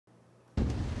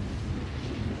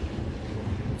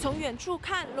从远处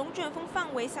看，龙卷风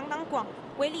范围相当广，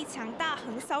威力强大，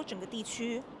横扫整个地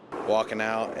区。Walking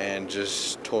out and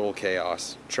just total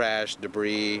chaos. Trash,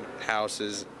 debris,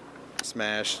 houses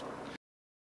smashed.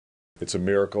 It's a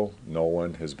miracle no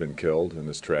one has been killed in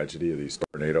this tragedy of these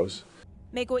tornadoes.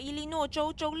 美国伊利诺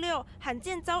州周六罕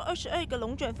见遭22个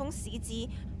龙卷风袭击，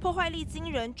破坏力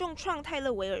惊人，重创泰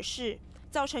勒维尔市，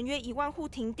造成约1万户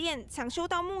停电，抢修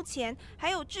到目前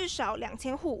还有至少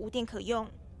2000户无电可用。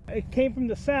It came from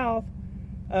the south,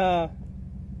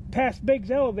 past Big's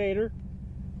elevator,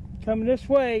 coming this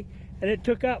way, and it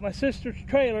took out my sister's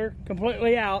trailer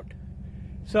completely out.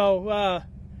 So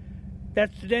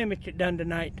that's the damage it done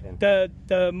tonight.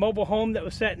 The mobile home that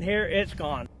was sitting here, it's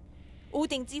gone. 屋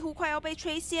顶几乎快要被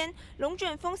吹掀，龙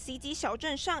卷风袭击小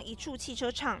镇上一处汽车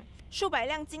厂，数百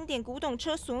辆经典古董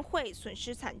车损毁，损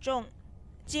失惨重。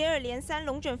接二连三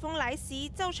龙卷风来袭，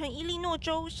造成伊利诺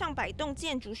州上百栋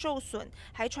建筑受损，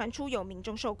还传出有民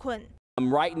众受困。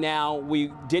Right now,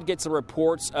 we did get some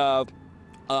reports of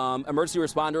emergency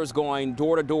responders going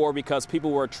door to door because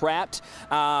people were trapped.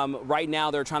 Right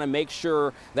now, they're trying to make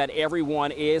sure that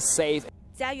everyone is safe.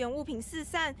 家园物品四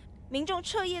散，民众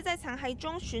彻夜在残骸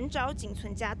中寻找仅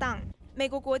存家当。美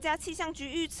国国家气象局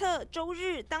预测，周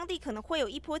日当地可能会有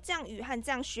一波降雨和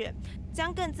降雪，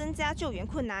将更增加救援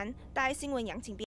困难。大爱新闻杨景编。